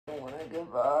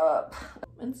give up.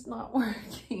 It's not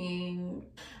working.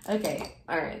 Okay,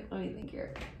 all right, let me think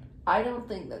here. I don't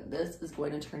think that this is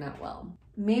going to turn out well.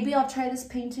 Maybe I'll try this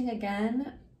painting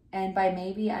again. And by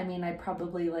maybe, I mean I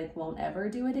probably like won't ever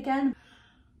do it again.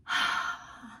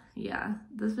 Yeah,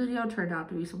 this video turned out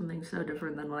to be something so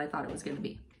different than what I thought it was gonna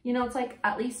be. You know, it's like,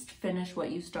 at least finish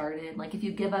what you started. Like if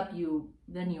you give up,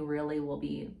 then you really will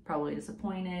be probably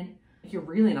disappointed. You're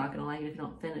really not gonna like it if you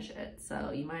don't finish it.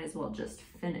 So you might as well just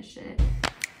finish it.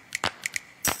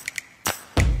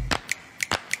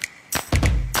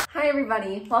 Hi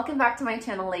everybody, welcome back to my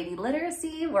channel Lady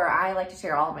Literacy, where I like to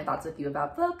share all of my thoughts with you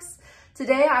about books.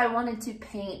 Today I wanted to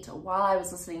paint while I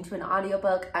was listening to an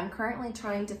audiobook. I'm currently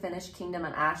trying to finish Kingdom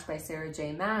and Ash by Sarah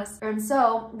J. Maas. And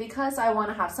so because I want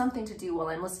to have something to do while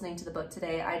I'm listening to the book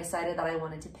today, I decided that I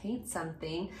wanted to paint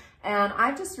something. And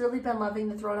I've just really been loving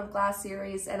the Throne of Glass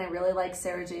series, and I really like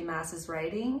Sarah J. Maas's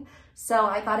writing. So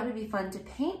I thought it would be fun to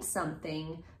paint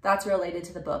something that's related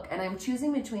to the book. And I'm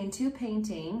choosing between two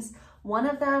paintings. One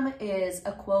of them is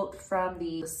a quote from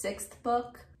the 6th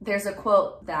book. There's a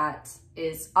quote that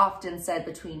is often said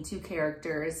between two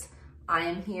characters. I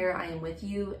am here, I am with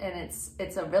you. And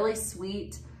it's a really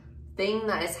sweet thing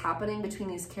that is happening between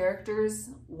these characters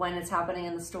when it's happening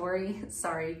in the story.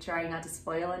 Sorry, trying not to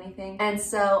spoil anything. And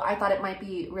so I thought it might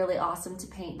be really awesome to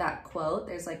paint that quote.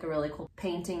 There's like a really cool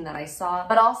painting that I saw.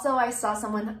 But also I saw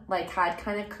someone like had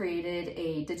kind of created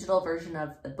a digital version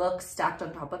of the book stacked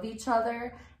on top of each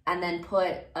other, and then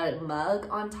put a mug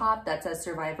on top that says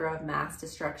survivor of mass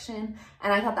destruction.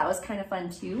 And I thought that was kind of fun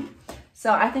too.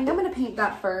 So I think I'm gonna paint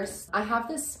that first. I have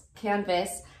this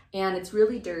canvas and it's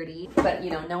really dirty, but you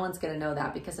know, no one's gonna know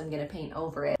that because I'm gonna paint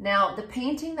over it. Now, the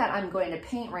painting that I'm going to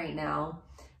paint right now,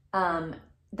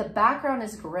 the background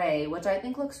is gray, which I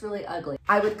think looks really ugly.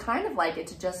 I would kind of like it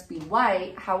to just be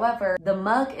white. However, the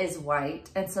mug is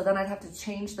white, and so then I'd have to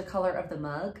change the color of the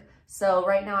mug. So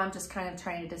right now I'm just kind of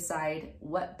trying to decide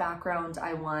what background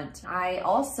I want. I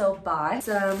also bought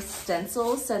some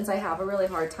stencils since I have a really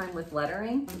hard time with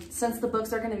lettering. Since the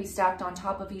books are going to be stacked on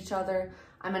top of each other,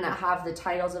 I'm going to have the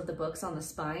titles of the books on the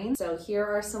spine. So here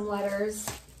are some letters.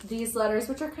 These letters,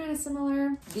 which are kind of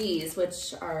similar. These,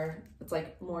 which are, it's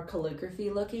like more calligraphy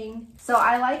looking. So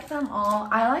I like them all.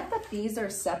 I like that these are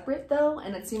separate though,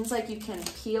 and it seems like you can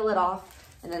peel it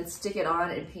off and then stick it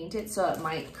on and paint it, so it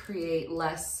might create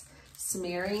less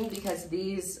smearing because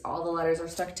all the letters are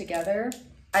stuck together.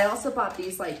 I also bought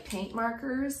these like paint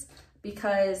markers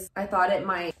because I thought it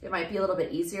might be a little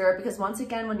bit easier, because once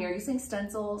again, when you're using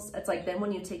stencils, it's like then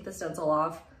when you take the stencil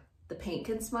off, the paint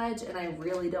can smudge, and I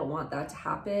really don't want that to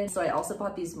happen. So I also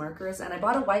bought these markers, and I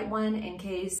bought a white one in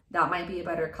case that might be a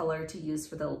better color to use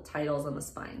for the titles on the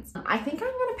spines. I think I'm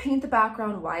gonna paint the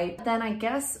background white. Then I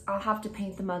guess I'll have to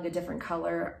paint the mug a different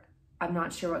color. I'm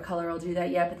not sure what color I'll do that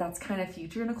yet, but that's kind of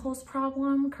future Nicole's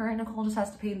problem. Current Nicole just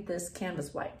has to paint this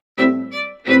canvas white.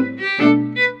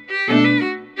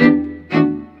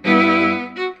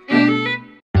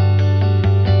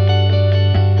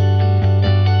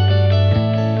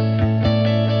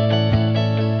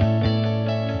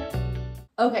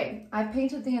 Okay, I've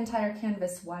painted the entire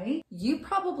canvas white. You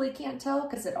probably can't tell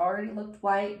because it already looked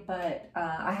white, but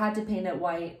I had to paint it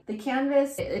white. The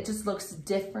canvas, it just looks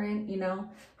different, you know,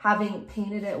 having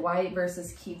painted it white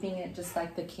versus keeping it just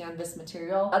like the canvas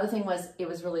material. Other thing was, it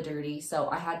was really dirty, so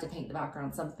I had to paint the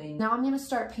background something. Now I'm gonna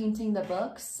start painting the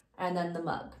books and then the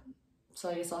mug. So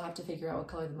I guess I'll have to figure out what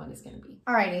color the mug is gonna be.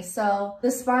 Alrighty, so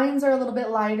the spines are a little bit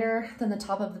lighter than the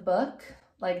top of the book.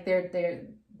 Like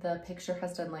the picture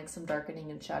has done like some darkening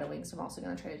and shadowing, so I'm also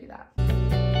gonna try to do that.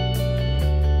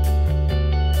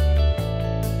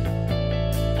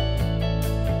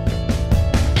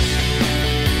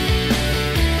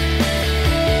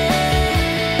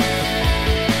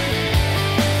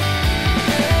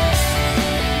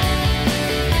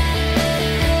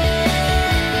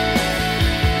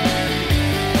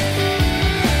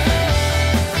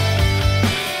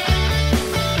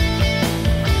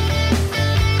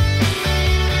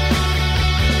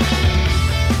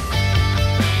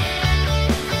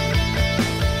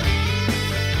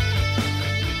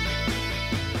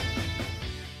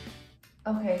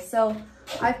 Okay, so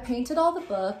I've painted all the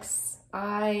books.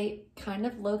 I kind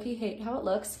of low-key hate how it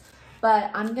looks,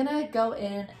 but I'm gonna go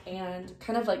in and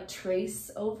kind of like trace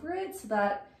over it so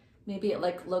that maybe it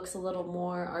like looks a little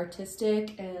more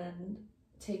artistic and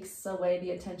takes away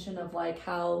the attention of like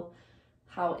how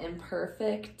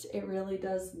imperfect it really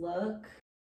does look.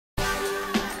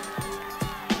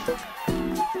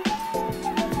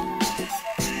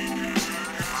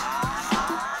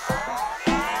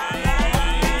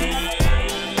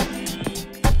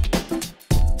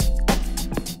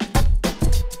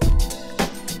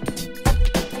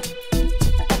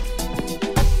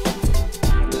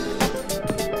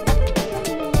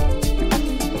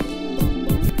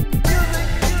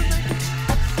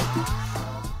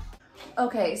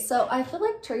 So I feel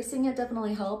like tracing it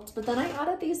definitely helped, but then I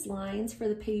added these lines for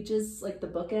the pages, like the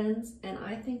bookends, and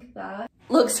I think that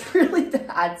looks really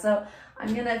bad. So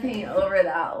I'm gonna paint over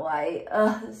that white.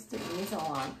 Ugh, this is taking me so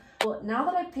long. Well, now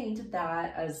that I've painted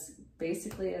that as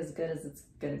basically as good as it's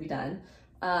gonna be done,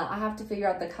 I have to figure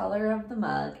out the color of the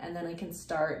mug, and then I can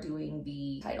start doing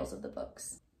the titles of the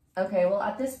books. Okay, well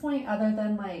at this point, other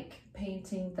than like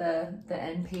painting the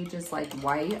end pages like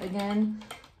white again,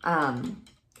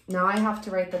 now I have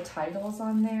to write the titles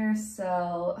on there.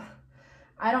 So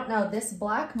I don't know, this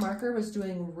black marker was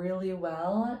doing really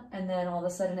well, and then all of a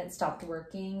sudden it stopped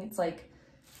working. It's like,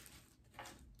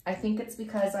 I think it's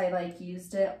because I like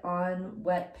used it on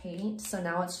wet paint, so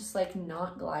now it's just like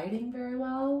not gliding very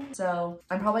well. So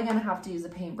I'm probably gonna have to use a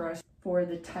paintbrush for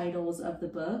the titles of the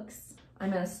books. I'm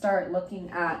gonna start looking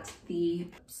at the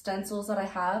stencils that I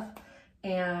have,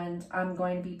 and I'm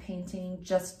going to be painting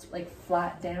just like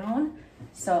flat down,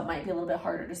 so it might be a little bit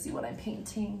harder to see what I'm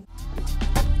painting.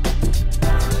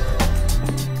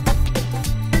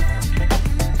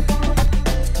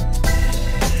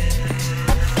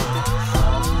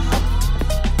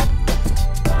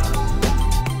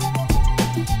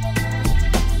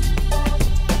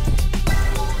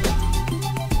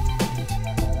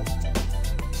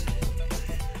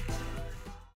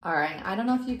 All right, I don't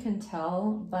know if you can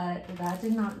tell, but that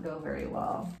did not go very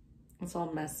well. It's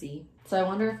all messy. So I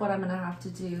wonder if what I'm gonna have to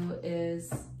do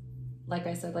is, like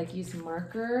I said, like use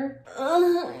marker. I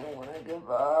don't wanna give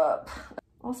up.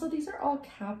 Also, these are all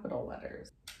capital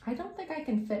letters. I don't think I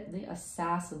can fit the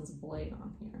assassin's blade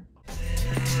on here.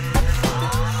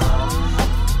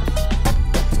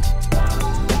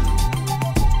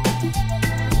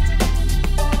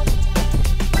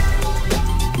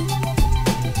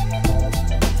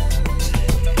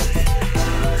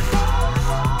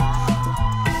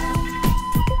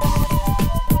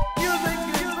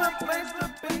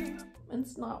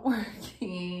 It's not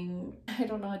working. I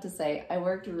don't know what to say. I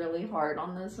worked really hard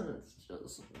on this and it's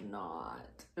just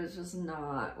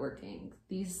not working.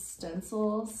 These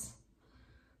stencils,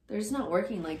 they're just not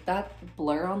working. Like that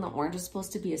blur on the orange is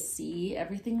supposed to be a C.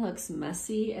 Everything looks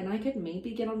messy, and I could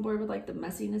maybe get on board with like the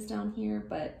messiness down here,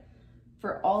 but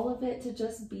for all of it to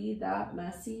just be that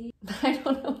messy, I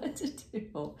don't know what to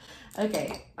do.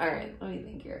 Okay, all right, let me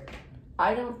think here.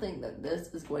 I don't think that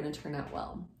this is going to turn out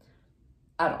well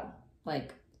at all.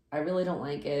 Like, I really don't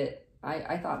like it.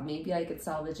 I thought maybe I could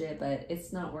salvage it, but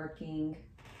it's not working,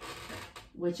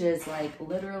 which is like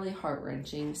literally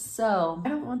heart-wrenching. So I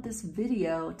don't want this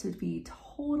video to be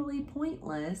totally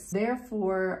pointless.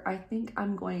 Therefore, I think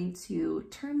I'm going to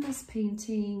turn this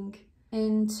painting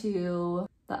into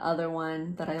the other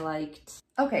one that I liked.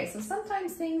 Okay, so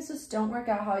sometimes things just don't work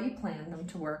out how you planned them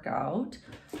to work out.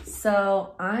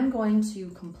 So I'm going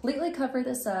to completely cover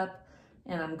this up,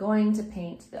 and I'm going to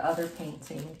paint the other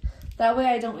painting. That way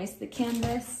I don't waste the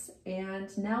canvas.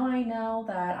 And now I know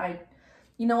that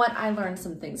you know what? I learned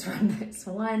some things from this.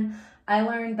 One, I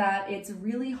learned that it's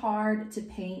really hard to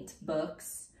paint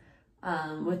books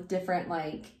with different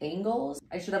like angles.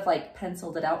 I should have like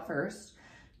penciled it out first.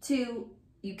 Two,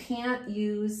 you can't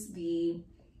use the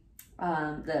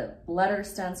letter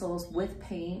stencils with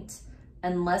paint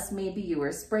unless maybe you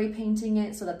were spray painting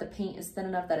it so that the paint is thin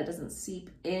enough that it doesn't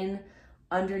seep in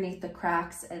underneath the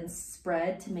cracks and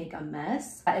spread to make a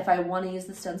mess. If I want to use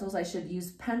the stencils, I should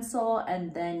use pencil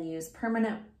and then use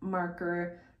permanent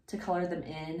marker to color them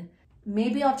in.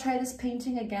 Maybe I'll try this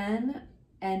painting again,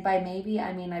 and by maybe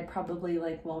I mean I probably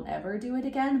like won't ever do it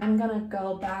again. I'm gonna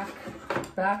go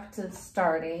back to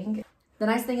starting. The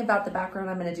nice thing about the background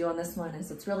I'm gonna do on this one is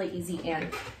it's really easy and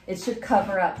it should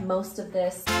cover up most of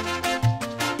this.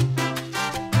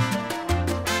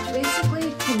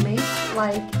 Basically, to make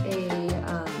like a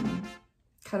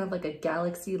kind of like a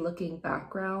galaxy looking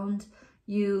background,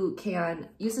 you can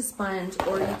use a sponge,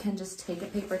 or you can just take a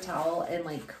paper towel and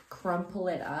like crumple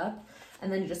it up,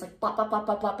 and then you just like blah, blah, blah,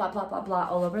 blah, blah, blah, blah, blah, blah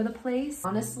all over the place.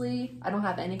 Honestly, I don't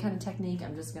have any kind of technique.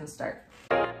 I'm just gonna start.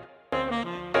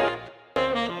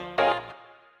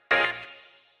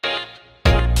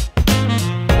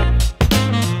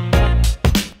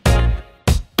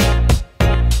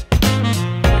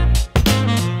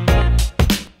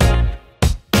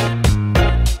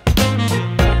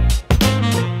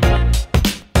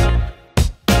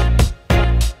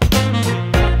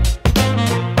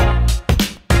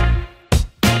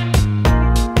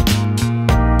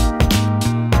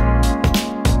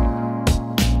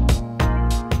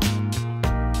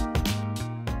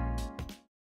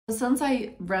 Since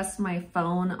I rest my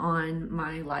phone on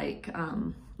my like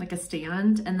a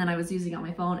stand, and then I was using it on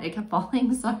my phone, it kept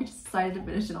falling, so I just decided to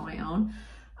finish it on my own.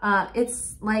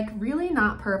 It's like really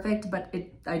not perfect, but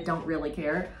I don't really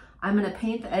care. I'm gonna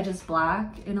paint the edges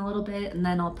black in a little bit, and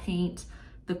then I'll paint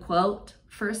the quote.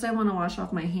 First, I wanna wash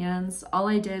off my hands. All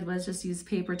I did was just use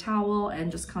paper towel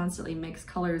and just constantly mix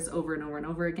colors over and over and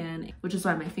over again, which is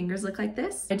why my fingers look like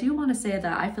this. I do wanna say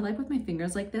that I feel like with my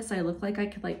fingers like this, I look like I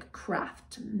could like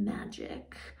craft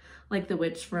magic, like the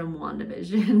witch from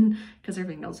WandaVision, because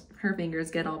her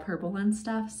fingers get all purple and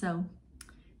stuff, so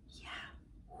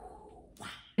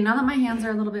now that my hands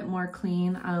are a little bit more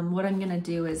clean, what I'm gonna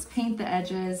do is paint the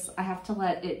edges. I have to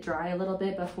let it dry a little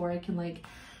bit before I can like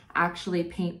actually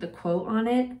paint the quote on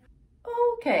it.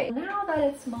 Okay, now that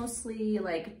it's mostly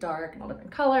like dark and all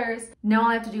different colors, now all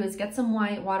I have to do is get some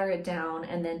white, water it down,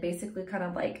 and then basically kind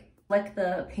of like flick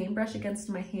the paintbrush against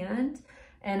my hand,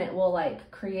 and it will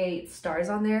like create stars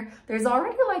on there. There's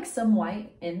already like some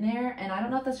white in there, and I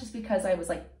don't know if that's just because I was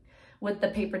like with the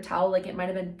paper towel, like it might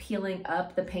have been peeling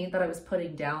up the paint that I was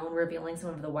putting down, revealing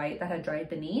some of the white that had dried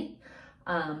beneath.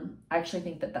 I actually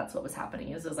think that that's what was happening,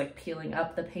 is it was like peeling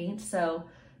up the paint. So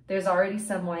there's already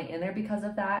some white in there because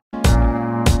of that.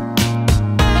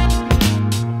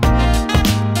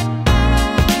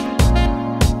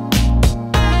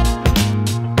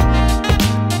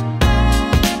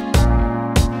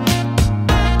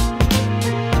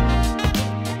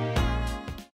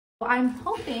 I'm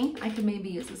hoping I can maybe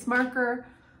use this marker.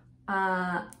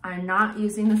 I'm not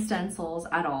using the stencils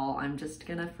at all. I'm just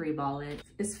gonna freeball it.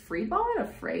 Is freeball it a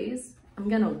phrase? I'm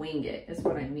gonna wing it is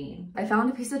what I mean. I found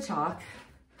a piece of chalk,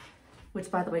 which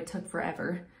by the way took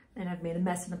forever, and I've made a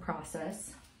mess in the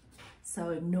process. So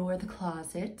ignore the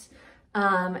closet.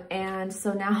 And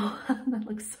so now, that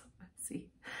looks so messy.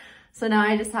 So now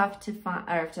I just have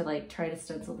to like try to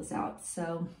stencil this out.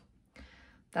 So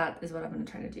that is what I'm gonna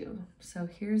try to do. So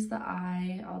here's the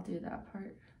eye, I'll do that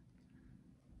part.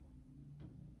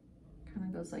 Kind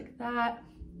of goes like that.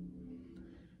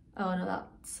 Oh no,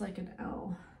 that's like an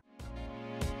L.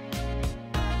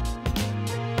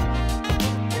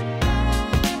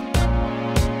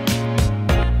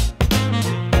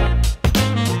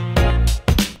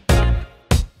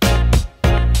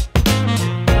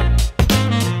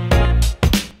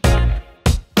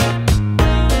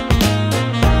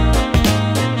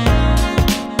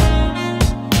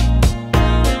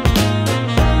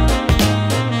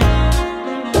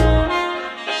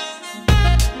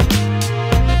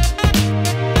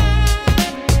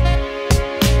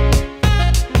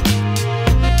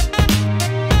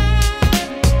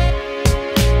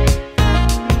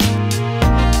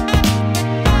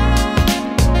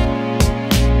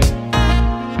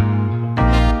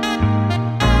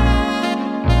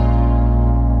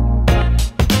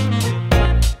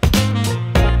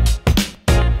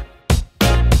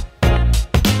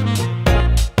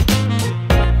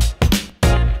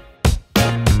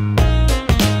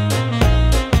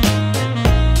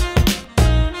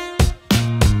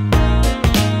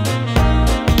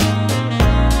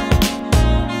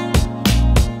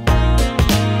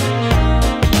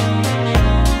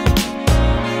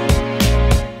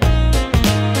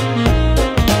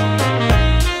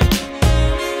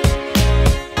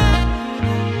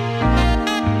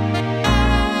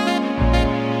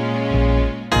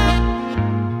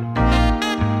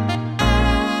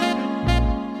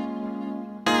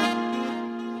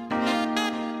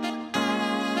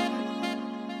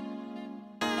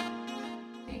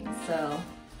 So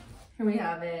here we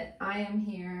have it. I am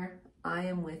here. I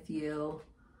am with you.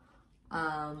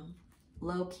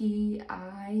 Low-key,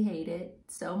 I hate it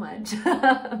so much.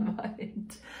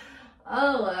 But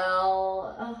oh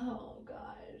well. Oh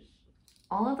gosh.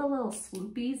 All of the little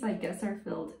swoopies I guess are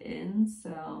filled in.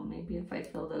 So maybe if I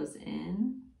fill those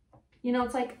in. You know,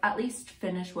 it's like at least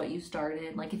finish what you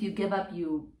started. Like if you give up,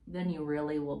 then you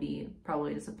really will be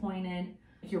probably disappointed.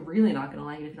 You're really not gonna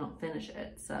like it if you don't finish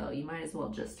it, so you might as well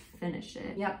just finish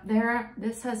it. Yep,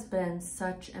 this has been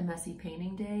such a messy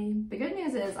painting day. The good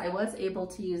news is I was able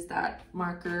to use that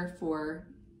marker for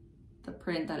the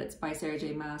print that it's by Sarah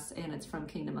J. Maas and it's from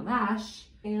Kingdom of Ash.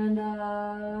 And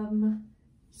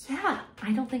yeah,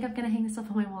 I don't think I'm gonna hang this up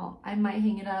on my wall. I might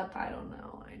hang it up, I don't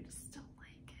know, I just don't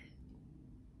like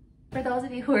it. For those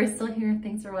of you who are still here,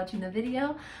 thanks for watching the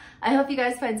video. I hope you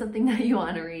guys find something that you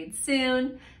wanna read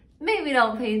soon. Maybe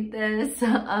don't paint this,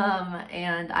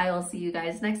 and I will see you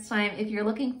guys next time. If you're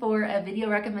looking for a video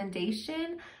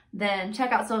recommendation, then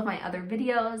check out some of my other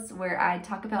videos where I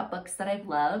talk about books that I've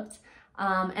loved.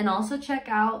 And also check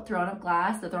out Throne of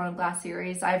Glass, the Throne of Glass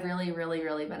series. I've really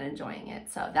been enjoying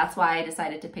it. So that's why I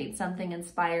decided to paint something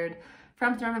inspired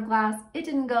from Throne of Glass. It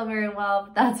didn't go very well,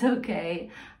 but that's okay.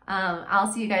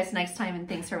 I'll see you guys next time, and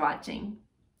thanks for watching.